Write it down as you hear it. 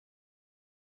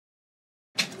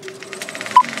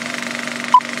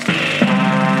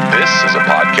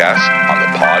podcast on the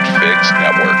Podfix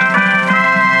Network.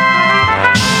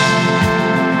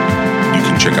 You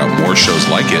can check out more shows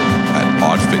like it at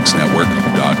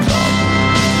podfixnetwork.com.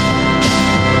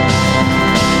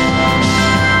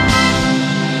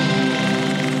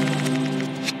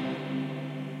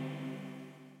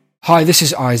 Hi, this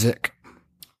is Isaac.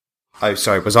 Oh,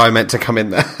 sorry, was I meant to come in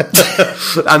there?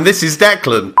 And this is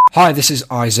Declan. Hi, this is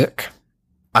Isaac.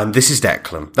 And this is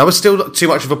Declan. That was still too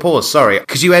much of a pause, sorry.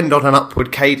 Because you end on an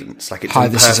upward cadence. Like it's Hi,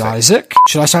 this imperfect. is Isaac.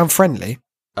 Should I sound friendly?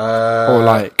 Or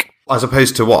like... As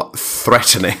opposed to what?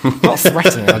 Threatening? Not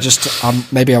threatening, I just...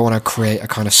 maybe I want to create a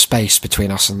kind of space between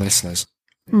us and the listeners.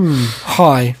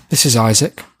 Hi, this is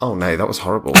Isaac. Oh no, that was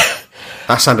horrible.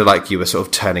 That sounded like you were sort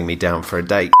of turning me down for a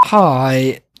date.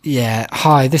 Hi,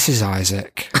 this is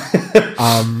Isaac.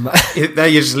 Now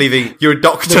you're just leaving... You're a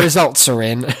doctor. The results are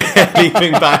in.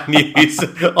 Leaving bad news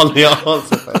on the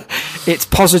answer. It's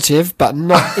positive, but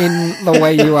not in the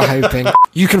way you were hoping.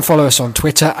 You can follow us on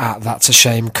Twitter at That's a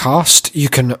Shame Cast. You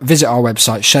can visit our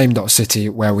website, shame.city,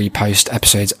 where we post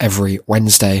episodes every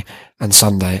Wednesday and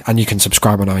Sunday, and you can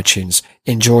subscribe on iTunes.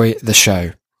 Enjoy the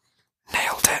show.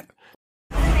 Nailed it.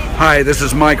 Hi, this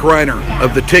is Mike Reiner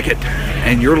of The Ticket,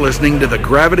 and you're listening to the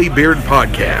Gravity Beard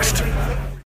Podcast.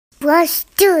 Let's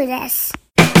do this.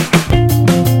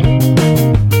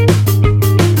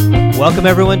 Welcome,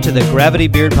 everyone, to the Gravity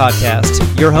Beard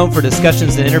Podcast, your home for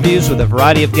discussions and interviews with a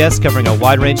variety of guests covering a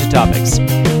wide range of topics.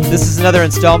 This is another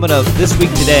installment of This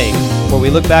Week Today, where we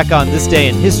look back on this day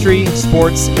in history,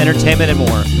 sports, entertainment, and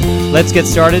more. Let's get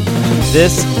started.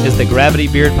 This is the Gravity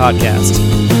Beard Podcast.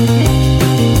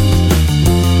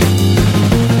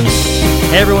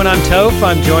 Hey everyone, I'm Toph.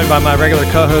 I'm joined by my regular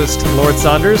co-host, Lord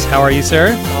Saunders. How are you,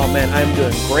 sir? Oh man, I'm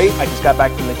doing great. I just got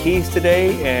back from the Keys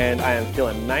today, and I am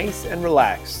feeling nice and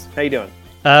relaxed. How you doing?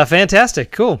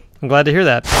 Fantastic. Cool. I'm glad to hear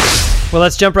that. Well,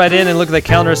 let's jump right in and look at the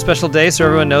calendar of special days so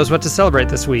everyone knows what to celebrate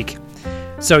this week.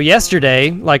 So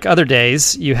yesterday, like other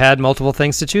days, you had multiple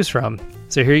things to choose from.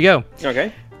 So here you go.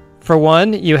 Okay. For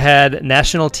one, you had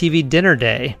National TV Dinner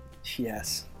Day.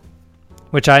 Yes.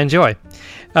 Which I enjoy.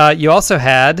 You also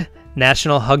had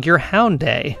National Hug Your Hound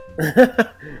Day.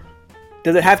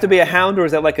 Does it have to be a hound, or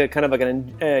is that like a kind of like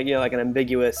an like an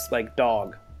ambiguous like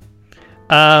dog?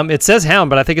 It says hound,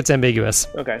 but I think it's ambiguous.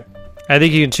 Okay. I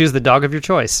think you can choose the dog of your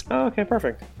choice. Oh, okay,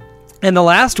 perfect. And the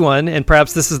last one, and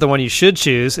perhaps this is the one you should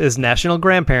choose, is National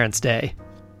Grandparents Day.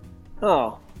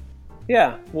 Oh,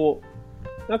 yeah. Well,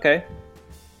 okay.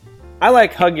 I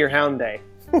like Hug Your Hound Day.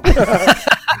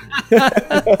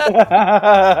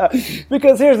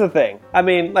 Because here's the thing. I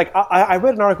mean, like I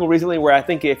read an article recently where I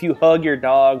think if you hug your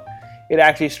dog, it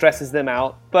actually stresses them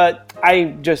out. But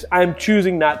I'm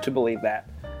choosing not to believe that.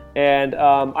 And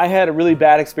I had a really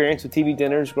bad experience with TV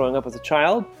dinners growing up as a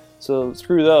child. So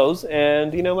screw those.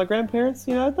 And, my grandparents,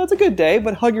 that's a good day.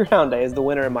 But Hug Your Hound Day is the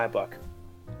winner in my book.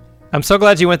 I'm so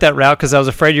glad you went that route because I was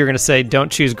afraid you were going to say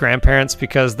don't choose grandparents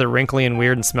because they're wrinkly and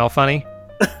weird and smell funny.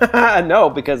 No,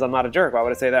 because I'm not a jerk. Why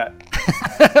would I say that?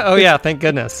 Oh, yeah. Thank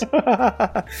goodness.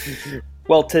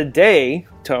 Well, today,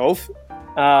 Toph,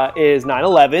 is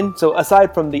 9/11. So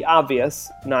aside from the obvious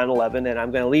 9/11, and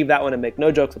I'm going to leave that one and make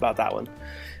no jokes about that one.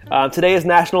 Today is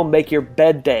National Make Your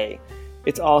Bed Day.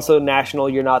 It's also National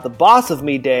You're Not the Boss of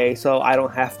Me Day, so I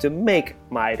don't have to make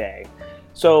my day.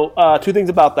 So two things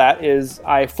about that is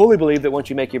I fully believe that once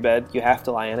you make your bed, you have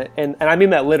to lie in it. And I mean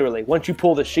that literally. Once you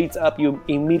pull the sheets up, you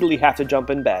immediately have to jump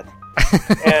in bed.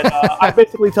 And I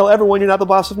basically tell everyone you're not the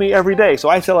boss of me every day. So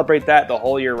I celebrate that the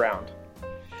whole year round.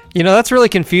 That's really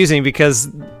confusing because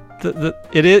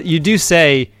you do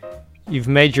say you've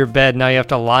made your bed, now you have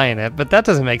to lie in it. But that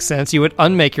doesn't make sense. You would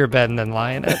unmake your bed and then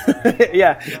lie in it.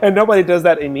 Yeah, and nobody does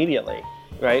that immediately.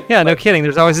 Right? Yeah, no kidding.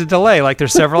 There's always a delay. Like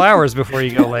there's several hours before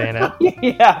you go lay in it.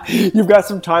 Yeah, you've got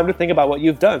some time to think about what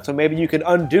you've done. So maybe you could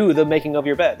undo the making of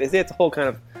your bed. It's a whole kind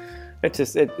of,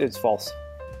 it's false.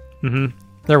 Mm-hmm.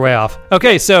 They're way off.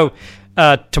 Okay, so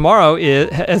tomorrow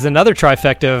is another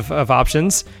trifecta of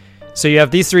options. So you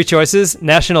have these three choices: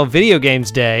 National Video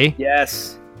Games Day.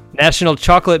 Yes. National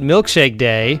Chocolate Milkshake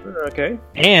Day. Okay.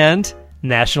 And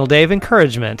National Day of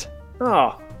Encouragement.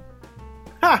 Oh.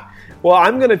 Ha! Well,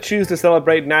 I'm going to choose to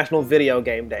celebrate National Video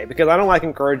Game Day because I don't like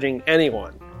encouraging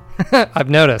anyone. I've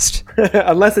noticed.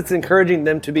 Unless it's encouraging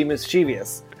them to be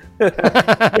mischievous. Or you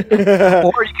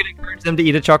could encourage them to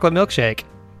eat a chocolate milkshake.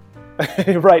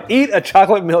 Right, eat a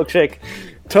chocolate milkshake.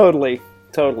 Totally.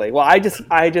 Well,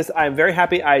 I'm very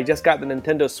happy. I just got the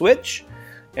Nintendo Switch,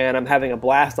 and I'm having a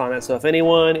blast on it. So if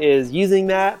anyone is using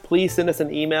that, please send us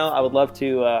an email. I would love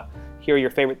to hear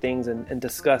your favorite things and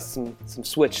discuss some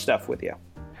Switch stuff with you.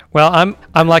 Well, I'm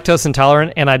lactose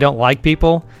intolerant, and I don't like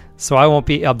people, so I won't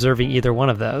be observing either one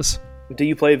of those. Do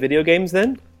you play video games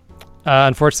then?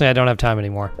 Unfortunately, I don't have time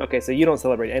anymore. Okay, so you don't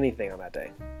celebrate anything on that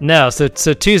day. No, so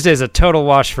Tuesday's a total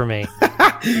wash for me.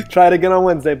 Try it again on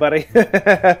Wednesday, buddy.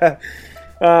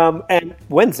 And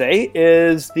Wednesday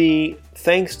is the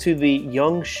thanks to the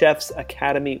Young Chefs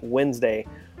Academy Wednesday.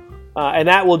 And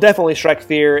that will definitely strike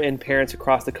fear in parents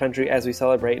across the country as we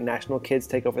celebrate National Kids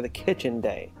Take Over the Kitchen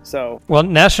Day. Well,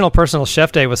 National Personal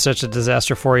Chef Day was such a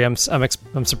disaster for you.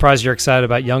 I'm surprised you're excited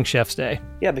about Young Chef's Day.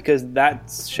 Yeah, because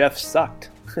that chef sucked.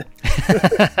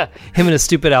 Him and his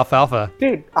stupid alfalfa.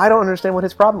 Dude, I don't understand what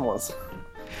his problem was.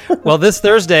 Well, this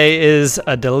Thursday is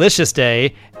a delicious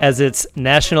day as it's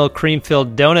National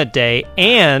Cream-Filled Donut Day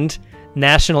and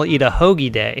National Eat a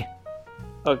Hoagie Day.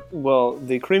 Well,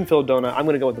 the cream-filled donut, I'm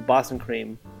going to go with the Boston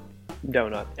cream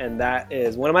donut, and that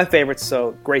is one of my favorites,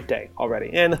 so great day already.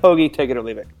 And the hoagie, take it or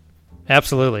leave it.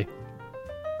 Absolutely.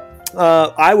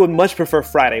 I would much prefer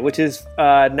Friday, which is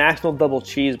National Double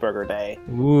Cheeseburger Day.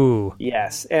 Ooh.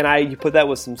 Yes, and you put that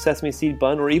with some sesame seed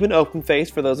bun or even open face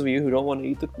for those of you who don't want to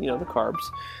eat the carbs.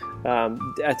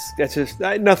 That's just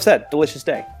enough said. Delicious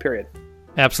day. Period.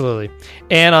 Absolutely.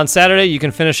 And on Saturday, you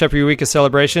can finish up your week of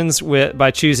celebrations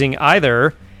by choosing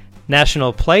either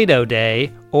National Play-Doh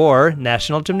Day or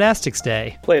National Gymnastics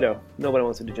Day. Play-Doh. Nobody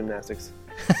wants to do gymnastics.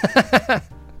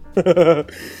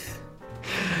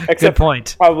 Except Good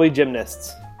point. Probably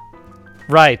gymnasts.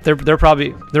 Right. They're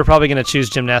probably going to choose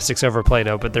gymnastics over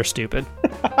Play-Doh, but they're stupid.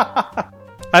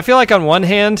 I feel like on one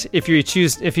hand, if you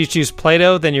choose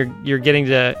Play-Doh, then you're getting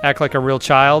to act like a real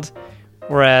child.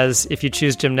 Whereas if you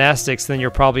choose gymnastics, then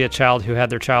you're probably a child who had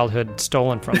their childhood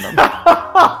stolen from them.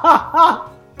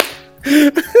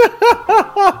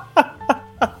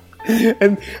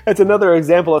 And that's another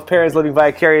example of parents living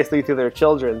vicariously through their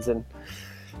children's, and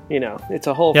it's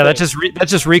a whole thing. That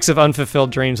just reeks of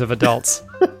unfulfilled dreams of adults.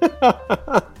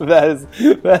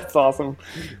 That's awesome.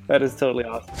 That is totally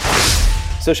awesome.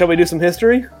 So shall we do some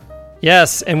history?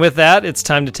 Yes, and with that, it's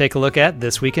time to take a look at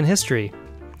This Week in History.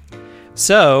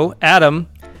 So, Adam,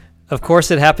 of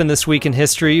course it happened this week in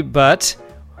history, but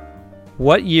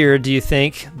what year do you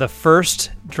think the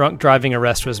first drunk driving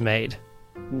arrest was made?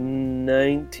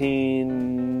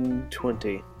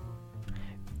 1920.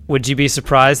 Would you be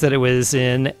surprised that it was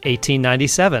in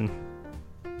 1897?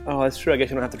 Oh, that's true. I guess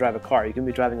you don't have to drive a car. You can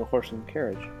be driving a horse and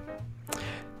carriage.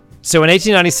 So in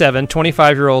 1897,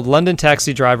 25-year-old London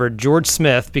taxi driver George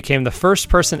Smith became the first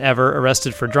person ever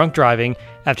arrested for drunk driving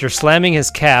after slamming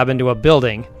his cab into a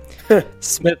building.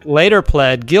 Smith later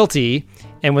pled guilty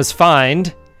and was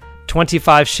fined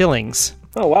 25 shillings.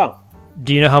 Oh, wow.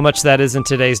 Do you know how much that is in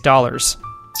today's dollars?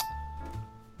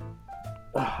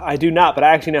 I do not, but I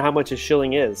actually know how much a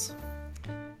shilling is.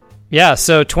 Yeah,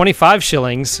 so 25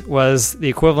 shillings was the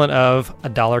equivalent of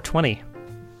 $1.20.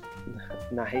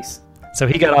 Nice. So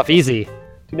he got off easy. Do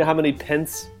you know how many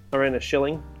pence are in a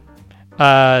shilling?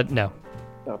 No.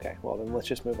 Okay, well then let's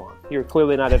just move on. You're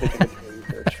clearly not educated for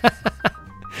research.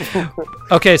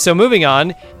 Okay, so moving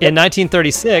on. In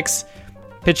 1936,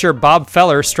 pitcher Bob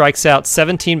Feller strikes out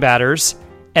 17 batters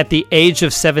at the age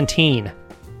of 17.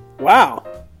 Wow.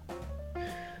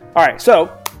 All right,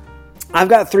 so I've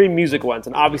got 3 music ones,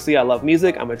 and obviously I love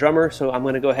music. I'm a drummer, so I'm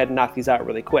going to go ahead and knock these out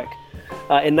really quick.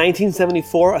 In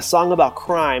 1974, a song about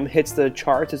crime hits the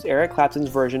charts as Eric Clapton's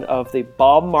version of the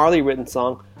Bob Marley written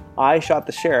song I Shot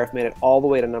the Sheriff made it all the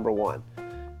way to number 1.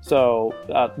 So,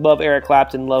 love Eric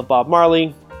Clapton, love Bob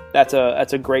Marley. That's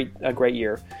a great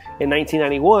year. In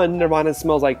 1991, Nirvana's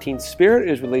Smells Like Teen Spirit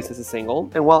is released as a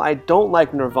single. And while I don't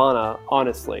like Nirvana,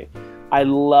 honestly, I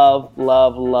love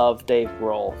Dave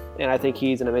Grohl. And I think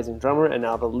he's an amazing drummer and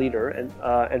now the leader and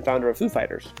founder of Foo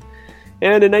Fighters.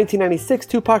 And in 1996,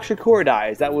 Tupac Shakur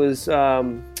dies. That was,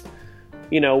 kind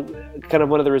of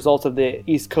one of the results of the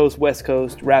East Coast, West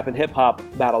Coast rap and hip hop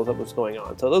battles that was going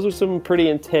on. So those were some pretty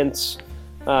intense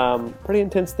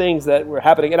things that were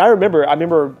happening. And I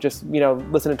remember just,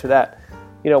 listening to that,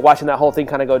 watching that whole thing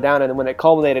kind of go down. And when it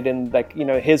culminated in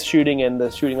his shooting and the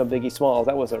shooting of Biggie Smalls,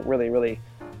 that was a really, really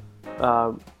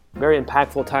very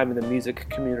impactful time in the music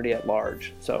community at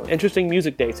large. So interesting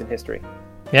music dates in history.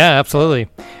 Yeah, absolutely.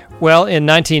 Well, in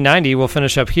 1990, we'll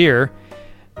finish up here,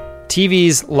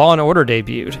 TV's Law & Order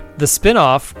debuted. The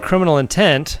spin-off, Criminal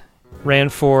Intent, ran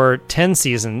for 10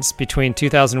 seasons between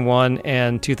 2001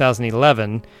 and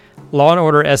 2011. Law &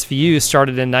 Order SVU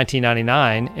started in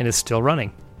 1999 and is still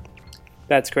running.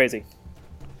 That's crazy.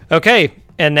 Okay,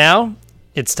 and now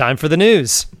it's time for the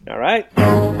news. All right.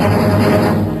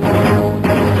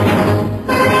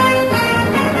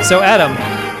 So, Adam,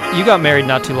 you got married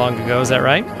not too long ago, is that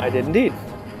right? I did indeed.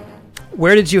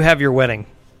 Where did you have your wedding?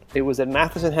 It was at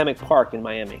Matheson Hammock Park in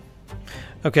Miami.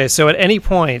 Okay, so at any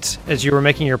point as you were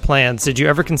making your plans, did you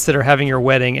ever consider having your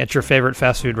wedding at your favorite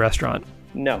fast food restaurant?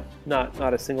 No,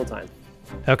 not a single time.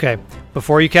 Okay,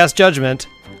 before you cast judgment,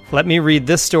 let me read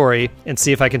this story and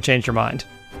see if I can change your mind.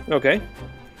 Okay.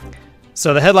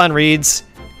 So the headline reads,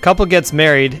 "Couple gets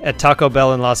married at Taco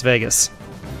Bell in Las Vegas."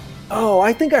 Oh,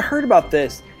 I think I heard about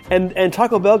this. And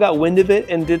Taco Bell got wind of it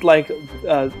and did like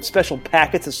special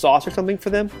packets of sauce or something for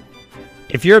them?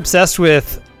 If you're obsessed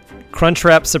with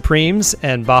Crunchwrap Supremes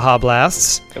and Baja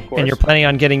Blasts, Of course. and you're planning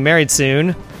on getting married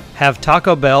soon, have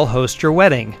Taco Bell host your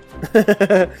wedding.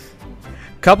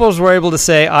 Couples were able to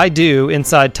say "I do"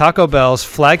 inside Taco Bell's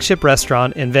flagship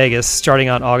restaurant in Vegas starting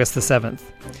on August the 7th.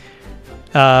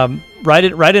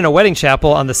 Right in a wedding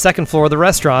chapel on the second floor of the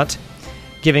restaurant,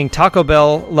 giving Taco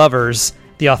Bell lovers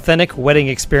the authentic wedding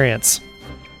experience.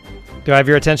 Do I have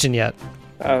your attention yet?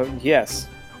 Yes.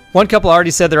 One couple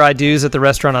already said their "I do's" at the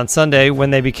restaurant on Sunday when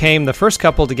they became the first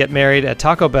couple to get married at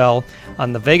Taco Bell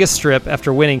on the Vegas Strip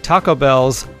after winning Taco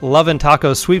Bell's Love and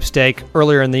Taco sweepstake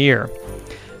earlier in the year.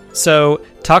 So,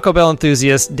 Taco Bell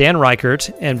enthusiasts Dan Reichert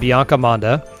and Bianca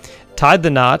Monda tied the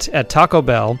knot at Taco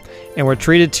Bell and were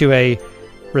treated to a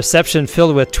reception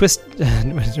filled with twisted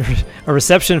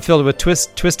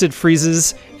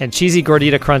freezes and cheesy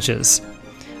gordita crunches.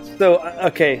 So,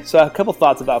 okay, so I have a couple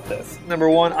thoughts about this. Number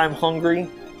one, I'm hungry.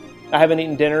 I haven't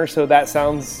eaten dinner, so that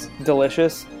sounds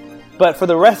delicious. But for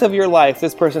the rest of your life,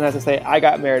 this person has to say, "I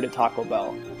got married at Taco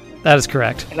Bell." That is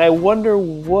correct. And I wonder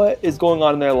what is going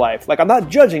on in their life. Like, I'm not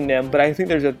judging them, but I think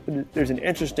there's an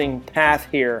interesting path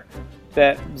here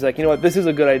that is like, you know what, this is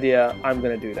a good idea. I'm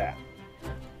going to do that.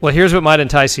 Well, here's what might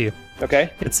entice you. Okay?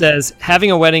 It says,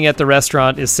 having a wedding at the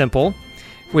restaurant is simple.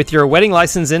 With your wedding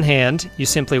license in hand, you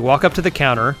simply walk up to the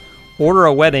counter, order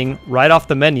a wedding right off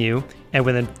the menu, and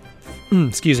within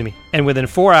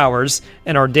 4 hours,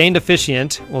 an ordained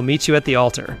officiant will meet you at the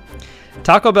altar.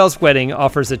 Taco Bell's wedding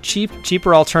offers a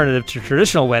cheaper alternative to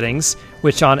traditional weddings,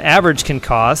 which on average can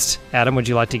cost, Adam, would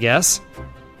you like to guess?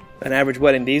 An average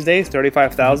wedding these days,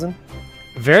 $35,000?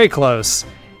 Very close.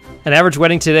 An average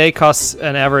wedding today costs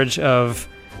an average of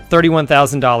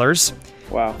 $31,000.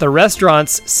 Wow. The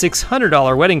restaurant's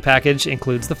 $600 wedding package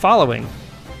includes the following: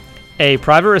 a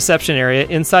private reception area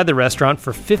inside the restaurant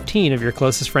for 15 of your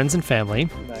closest friends and family.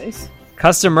 Nice.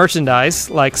 Custom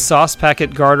merchandise like sauce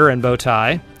packet garter and bow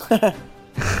tie.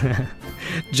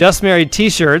 Just married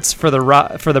t-shirts for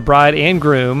the bride and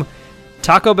groom.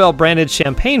 Taco Bell branded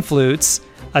champagne flutes.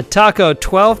 A taco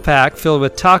 12-pack filled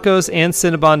with tacos and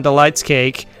Cinnabon Delights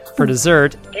cake for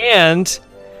dessert. And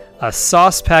a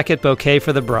sauce packet bouquet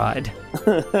for the bride.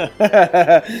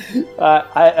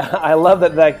 I love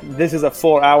that this is a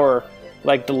 4-hour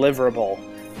deliverable,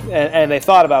 and they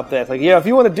thought about this. If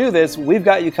you want to do this, we've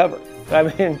got you covered. I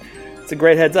mean, it's a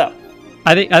great heads up.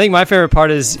 I think my favorite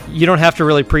part is you don't have to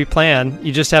really pre-plan.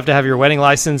 You just have to have your wedding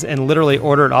license and literally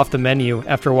order it off the menu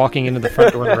after walking into the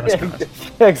front door of the restaurant.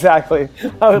 Exactly.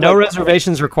 No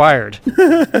reservations required.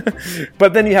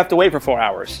 But then you have to wait for 4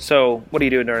 hours. So what are you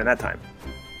doing during that time?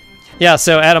 Yeah,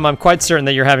 so Adam, I'm quite certain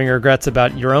that you're having regrets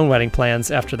about your own wedding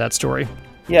plans after that story.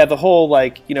 Yeah, the whole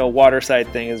waterside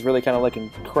thing is really kind of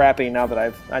looking crappy now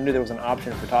that I knew there was an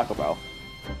option for Taco Bell.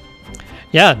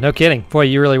 Yeah, no kidding. Boy,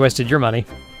 you really wasted your money.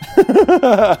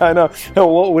 I know.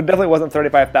 No, it definitely wasn't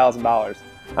 $35,000.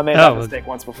 I made that mistake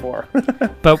once before.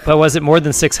 but was it more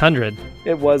than $600?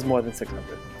 It was more than $600.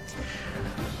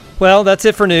 Well, that's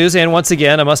it for news. And once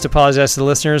again, I must apologize to the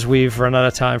listeners. We've run out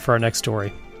of time for our next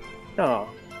story. Oh.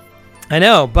 I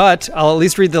know, but I'll at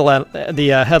least read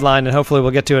the headline, and hopefully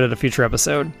we'll get to it at a future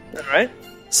episode. All right.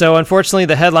 So, unfortunately,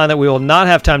 the headline that we will not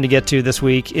have time to get to this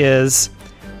week is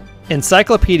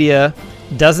Encyclopedia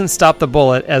doesn't stop the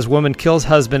bullet as woman kills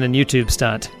husband in YouTube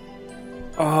stunt.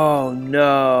 Oh,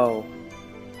 no.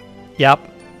 Yep.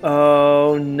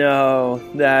 Oh, no.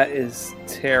 That is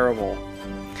terrible.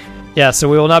 Yeah, so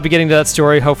we will not be getting to that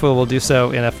story. Hopefully we'll do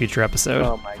so in a future episode.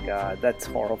 Oh, my God. That's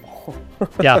horrible.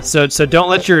 Yeah, so don't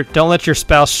let your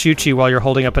spouse shoot you while you're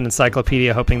holding up an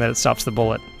encyclopedia hoping that it stops the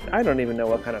bullet. I don't even know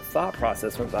what kind of thought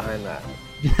process went behind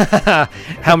that.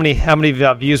 How many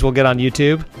views we'll get on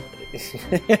YouTube?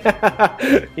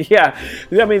 Yeah,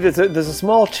 I mean, there's a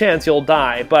small chance you'll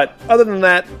die, but other than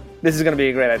that, this is going to be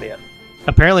a great idea.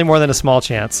 Apparently more than a small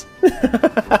chance.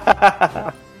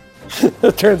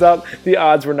 It turns out the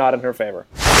odds were not in her favor.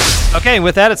 Okay,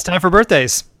 with that, it's time for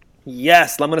birthdays.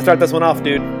 Yes, I'm going to start this one off,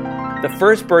 dude. The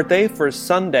first birthday for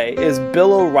Sunday is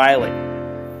Bill O'Reilly.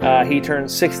 He turned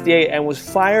 68 and was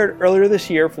fired earlier this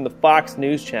year from the Fox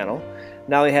News Channel.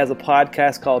 Now he has a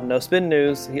podcast called No Spin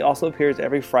News. He also appears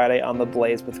every Friday on The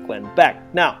Blaze with Glenn Beck.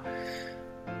 Now,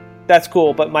 that's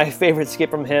cool. But my favorite skit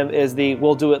from him is the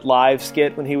 "We'll Do It Live"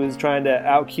 skit when he was trying to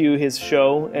out-cue his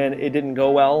show and it didn't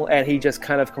go well, and he just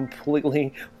kind of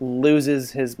completely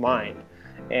loses his mind.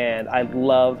 And I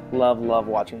love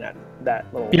watching that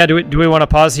little. Yeah. Do we want to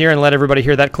pause here and let everybody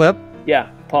hear that clip?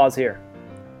 Yeah. Pause here.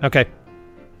 Okay.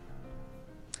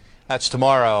 That's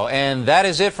tomorrow, and that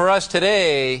is it for us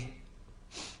today.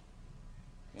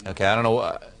 Okay, I don't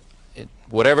know.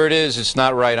 Whatever it is, it's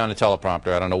not right on the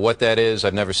teleprompter. I don't know what that is.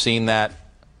 I've never seen that.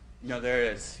 No, there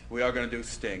it is. We are going to do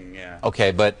Sting, yeah.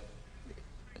 Okay, but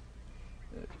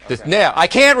now I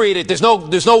can't read it. There's no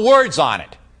words on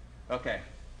it. Okay.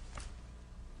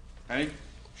 Ready?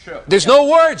 Sure. There's no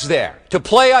words there. To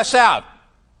play us out.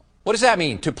 What does that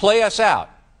mean? To play us out.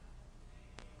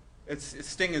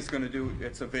 Sting is going to do.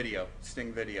 It's a video.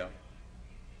 Sting video.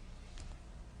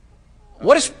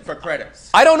 What is for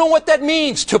credits? I don't know what that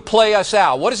means. To play us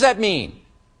out. What does that mean?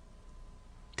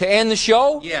 To end the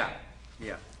show? Yeah.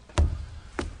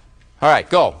 All right,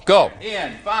 go.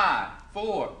 In 5,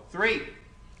 4, 3.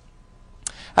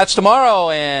 That's tomorrow,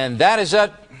 and that is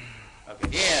it.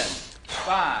 Okay. In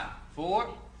 5, 4,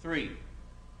 3.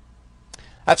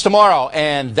 That's tomorrow,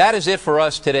 and that is it for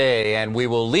us today. And we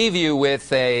will leave you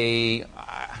with I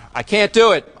can't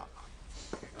do it.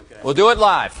 Okay. We'll do it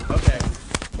live. Okay.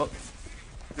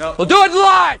 No. We'll do it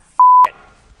live.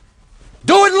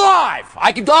 Do it live.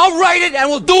 I'll write it, and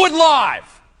we'll do it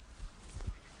live.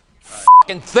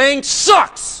 Fucking thing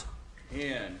sucks.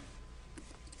 In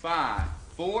 5,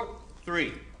 4,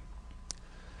 3.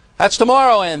 That's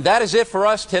tomorrow, and that is it for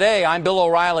us today. I'm Bill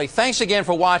O'Reilly. Thanks again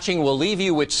for watching. We'll leave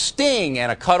you with Sting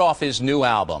and a cut off his new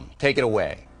album. Take it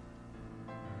away.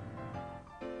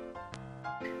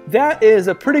 That is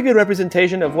a pretty good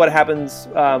representation of what happens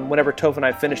whenever Toph and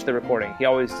I finish the recording. He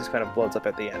always just kind of blows up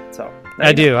at the end. So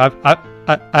I do. I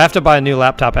have to buy a new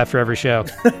laptop after every show.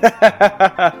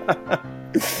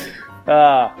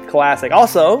 Classic.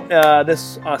 Also,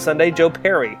 this Sunday, Joe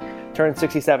Perry turned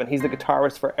 67. He's the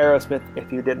guitarist for Aerosmith, if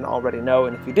you didn't already know.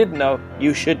 And if you didn't know,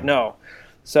 you should know.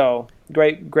 So,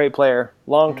 great player.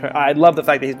 Long term. I love the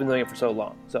fact that he's been doing it for so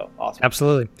long. So, awesome.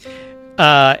 Absolutely.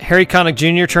 Harry Connick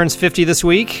Jr. turns 50 this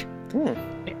week.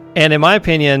 And in my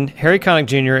opinion, Harry Connick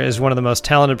Jr. is one of the most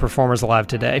talented performers alive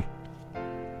today.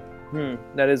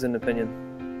 That is an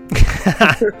opinion.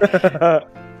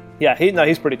 Yeah,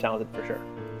 he's pretty talented for sure.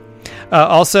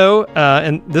 Also,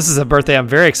 and this is a birthday I'm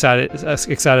very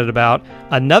excited about,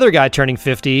 another guy turning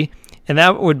 50, and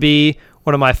that would be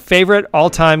one of my favorite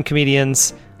all-time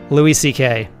comedians, Louis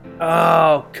C.K.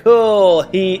 Oh, cool.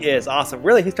 He is awesome.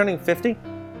 Really? He's turning 50?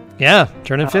 Yeah,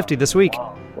 turning 50 this week.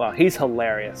 Wow, he's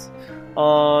hilarious.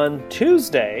 On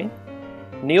Tuesday,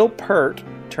 Neil Peart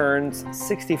turns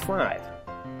 65.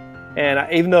 And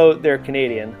even though they're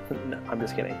Canadian, no, I'm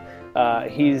just kidding.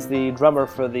 He's the drummer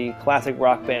for the classic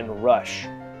rock band Rush.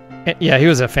 Yeah, he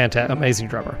was a amazing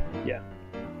drummer. Yeah.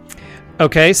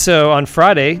 Okay, so on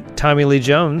Friday, Tommy Lee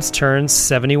Jones turns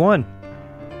 71.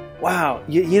 Wow,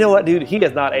 you know what, dude? He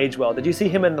has not aged well. Did you see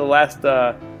him in the last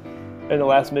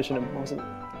mission? What was it?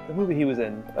 The movie he was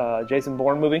in, Jason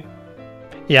Bourne movie.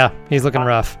 Yeah, he's looking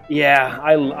rough. Yeah,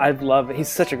 I love it. He's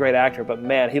such a great actor, but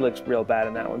man, he looks real bad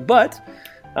in that one. But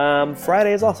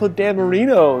Friday is also Dan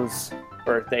Marino's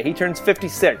birthday. He turns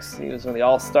 56. He was one of the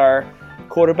all-star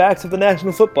quarterbacks of the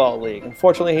National Football League.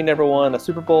 Unfortunately, he never won a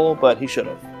Super Bowl, but he should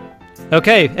have.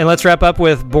 Okay, and let's wrap up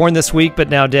with Born This Week But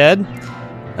Now Dead.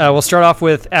 We'll start off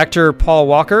with actor Paul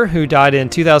Walker, who died in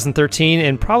 2013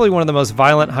 in probably one of the most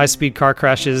violent high-speed car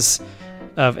crashes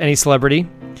of any celebrity.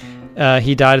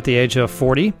 He died at the age of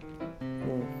 40.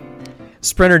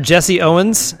 Sprinter Jesse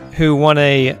Owens, who won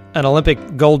an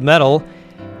Olympic gold medal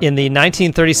in the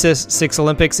 1936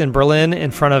 Olympics in Berlin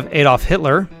in front of Adolf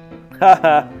Hitler.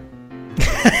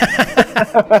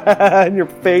 In your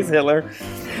face, Hitler.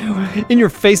 In your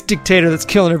face, dictator that's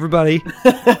killing everybody.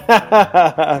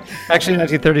 Actually, in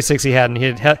 1936, he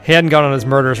hadn't gone on his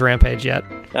murderous rampage yet.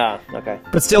 Ah, okay.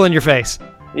 But still in your face.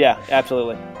 Yeah,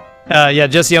 absolutely.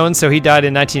 Jesse Owens, so he died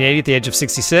in 1980 at the age of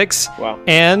 66. Wow.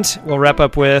 And we'll wrap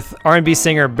up with R&B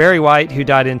singer Barry White, who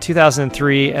died in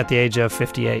 2003 at the age of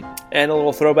 58. And a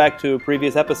little throwback to a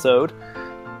previous episode.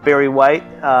 Barry White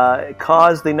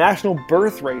caused the national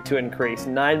birth rate to increase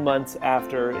 9 months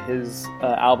after his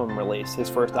album release, his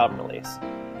first album release.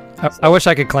 I wish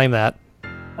I could claim that.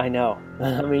 I know.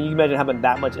 I mean, you imagine having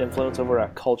that much influence over a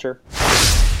culture.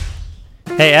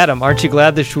 Hey, Adam, aren't you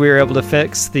glad that we were able to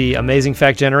fix the Amazing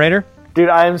Fact Generator? Dude,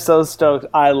 I am so stoked.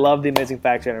 I love the Amazing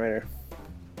Fact Generator.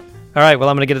 All right, well,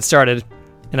 I'm going to get it started.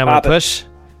 And I'm going to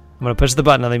push the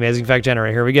button on the Amazing Fact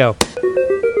Generator. Here we go.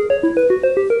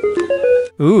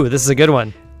 Ooh, this is a good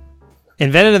one.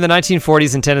 Invented in the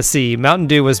 1940s in Tennessee, Mountain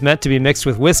Dew was meant to be mixed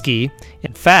with whiskey.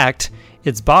 In fact,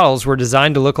 its bottles were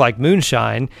designed to look like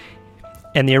moonshine,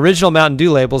 and the original Mountain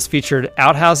Dew labels featured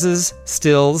outhouses,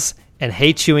 stills, and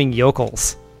hay-chewing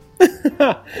yokels.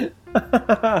 It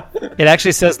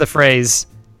actually says the phrase,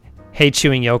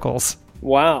 hay-chewing yokels.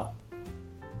 Wow.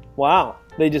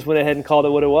 They just went ahead and called it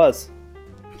what it was.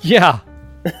 Yeah.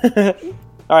 All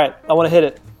right, I want to hit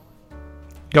it.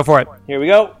 Go for it. Here we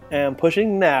go. And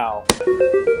pushing now.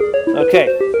 Okay.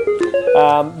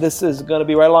 This is going to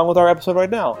be right along with our episode right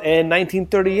now. In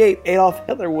 1938, Adolf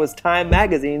Hitler was Time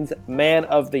Magazine's Man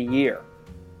of the Year.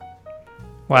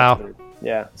 Wow.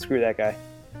 Yeah, screw that guy.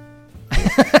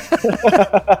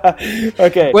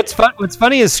 Okay. What's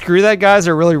funny is screw that guy's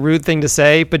a really rude thing to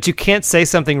say, but you can't say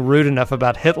something rude enough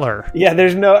about Hitler. Yeah, and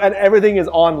everything is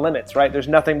on limits, right? There's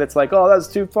nothing that's like, oh, that's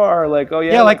too far. Like, oh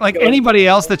yeah. Yeah, like anybody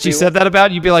else that you said that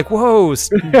about, you'd be like, whoa,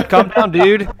 calm down,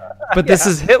 dude. But this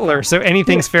is Hitler, so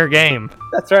anything's fair game.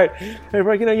 That's right. Well,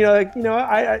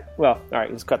 all right,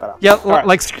 just cut that off. Yeah, All right.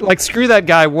 like screw that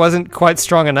guy wasn't quite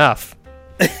strong enough.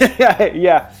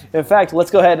 Yeah. In fact,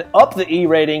 let's go ahead and up the E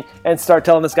rating and start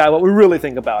telling this guy what we really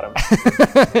think about him.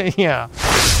 Yeah.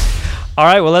 All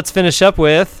right, well, let's finish up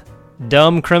with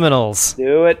Dumb Criminals.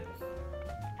 Do it.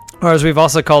 Or as we've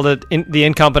also called it, the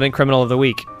Incompetent Criminal of the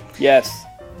Week. Yes.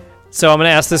 So I'm going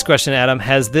to ask this question, Adam.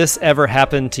 Has this ever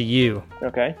happened to you?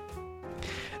 Okay.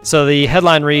 So the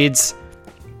headline reads,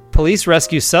 Police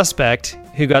rescue suspect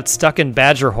who got stuck in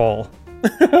badger hole.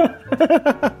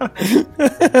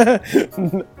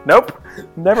 Nope.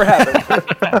 Never happened.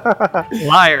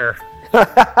 Liar.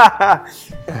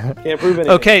 Can't prove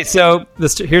anything. Okay, so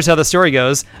here's how the story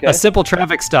goes. Okay. A simple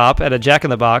traffic stop at a Jack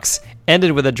in the Box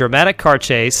ended with a dramatic car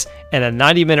chase and a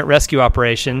 90-minute rescue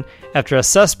operation after a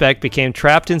suspect became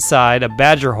trapped inside a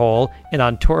badger hole in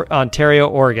Ontario,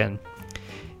 Oregon.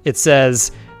 It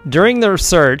says, during the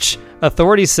search,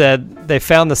 authorities said they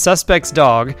found the suspect's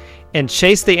dog and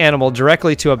chased the animal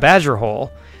directly to a badger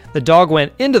hole. The dog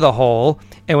went into the hole,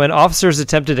 and when officers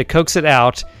attempted to coax it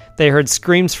out, they heard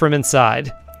screams from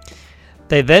inside.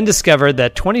 They then discovered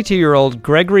that 22-year-old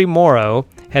Gregory Morrow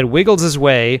had wiggled his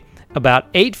way about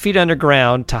 8 feet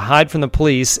underground to hide from the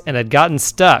police and had gotten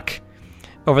stuck.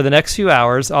 Over the next few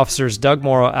hours, officers dug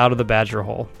Morrow out of the badger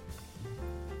hole.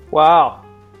 Wow.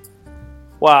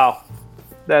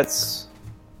 That's...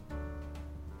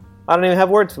 I don't even have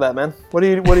words for that, man. What do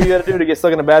you got to do to get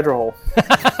stuck in a badger hole?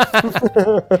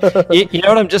 You know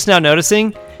what I'm just now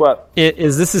noticing? What?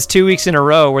 This is 2 weeks in a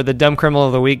row where the Dumb Criminal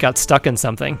of the Week got stuck in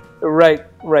something. Right.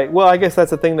 Well, I guess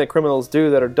that's the thing that criminals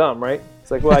do that are dumb, right?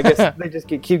 It's like, well, I guess they just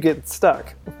keep getting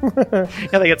stuck. Yeah,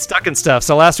 they get stuck in stuff.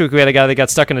 So last week we had a guy that got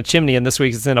stuck in a chimney, and this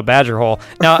week it's in a badger hole.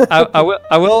 Now,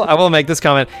 I will make this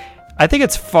comment. I think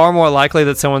it's far more likely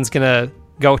that someone's gonna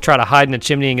go try to hide in a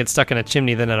chimney and get stuck in a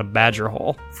chimney than in a badger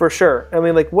hole. For sure. I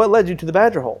mean, like, what led you to the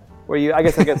badger hole? Were you, I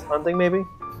guess hunting maybe?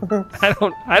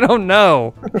 I don't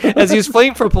know. As he was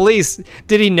fleeing from police,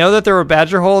 did he know that there were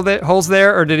badger holes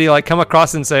there, or did he like come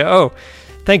across and say, "Oh,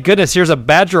 thank goodness, here's a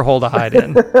badger hole to hide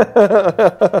in"?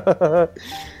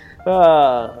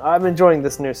 I'm enjoying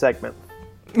this new segment.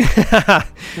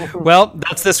 Well,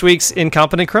 that's this week's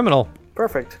Incompetent Criminal.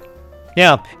 Perfect.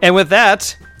 Yeah, and with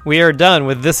that, we are done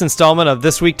with this installment of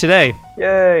This Week Today.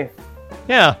 Yay.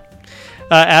 Yeah.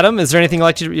 Adam, is there anything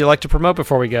you'd like to promote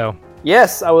before we go?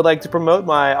 Yes, I would like to promote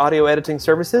my audio editing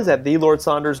services at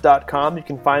thelordsaunders.com. You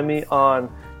can find me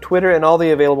on Twitter and all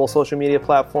the available social media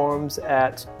platforms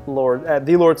at The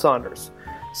Lord Saunders.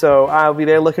 So I'll be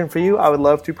there looking for you. I would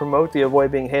love to promote the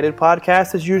Avoid Being Hated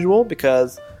podcast as usual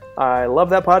because I love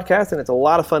that podcast and it's a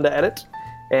lot of fun to edit.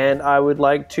 And I would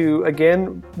like to,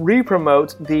 again,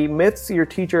 re-promote the Myths Your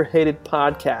Teacher Hated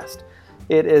podcast.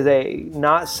 It is a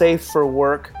not safe for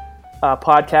work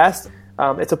podcast.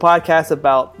 It's a podcast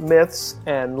about myths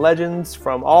and legends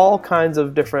from all kinds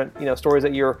of different, stories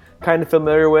that you're kind of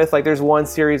familiar with. Like there's one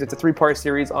series, it's a 3-part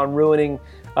series on ruining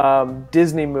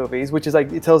Disney movies, which is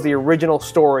like, it tells the original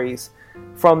stories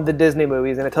from the Disney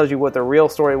movies and it tells you what the real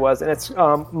story was. And it's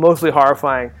mostly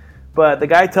horrifying. But the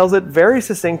guy tells it very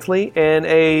succinctly and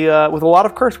with a lot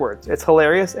of curse words. It's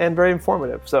hilarious and very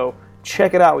informative. So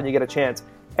check it out when you get a chance.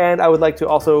 And I would like to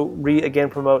also again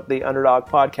promote the Underdog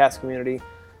podcast community.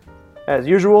 As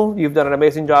usual, you've done an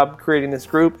amazing job creating this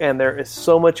group, and there is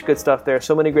so much good stuff there.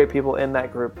 So many great people in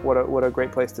that group. What a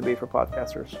great place to be for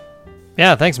podcasters.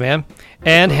 Yeah, thanks, man.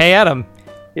 And hey, Adam.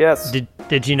 Yes.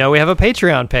 Did you know we have a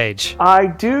Patreon page? I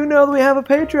do know that we have a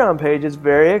Patreon page. It's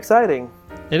very exciting.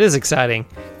 It is exciting.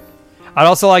 I'd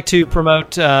also like to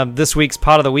promote this week's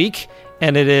Pod of the Week,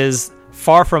 and it is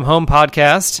Far From Home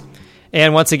podcast.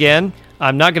 And once again,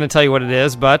 I'm not going to tell you what it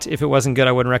is, but if it wasn't good,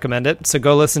 I wouldn't recommend it. So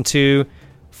go listen to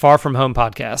Far From Home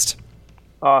podcast.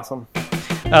 Awesome.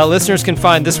 Listeners can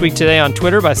find This Week Today on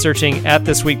Twitter by searching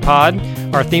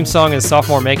 @ThisWeekPod. Our theme song is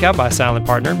Sophomore Makeout by Silent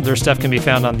Partner. Their stuff can be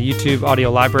found on the YouTube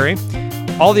audio library.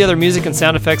 All the other music and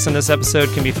sound effects in this episode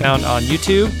can be found on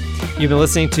YouTube. You've been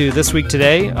listening to This Week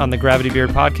Today on the Gravity Beard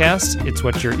podcast. It's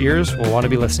what your ears will want to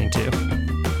be listening to.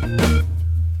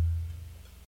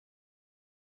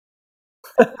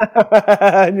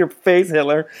 In your face,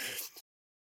 Hitler.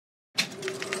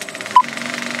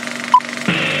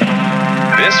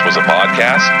 This was a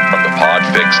podcast from the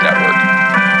Podfix Network.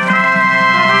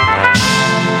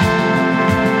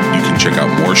 You can check out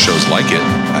more shows like it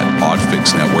at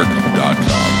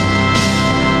podfixnetwork.com.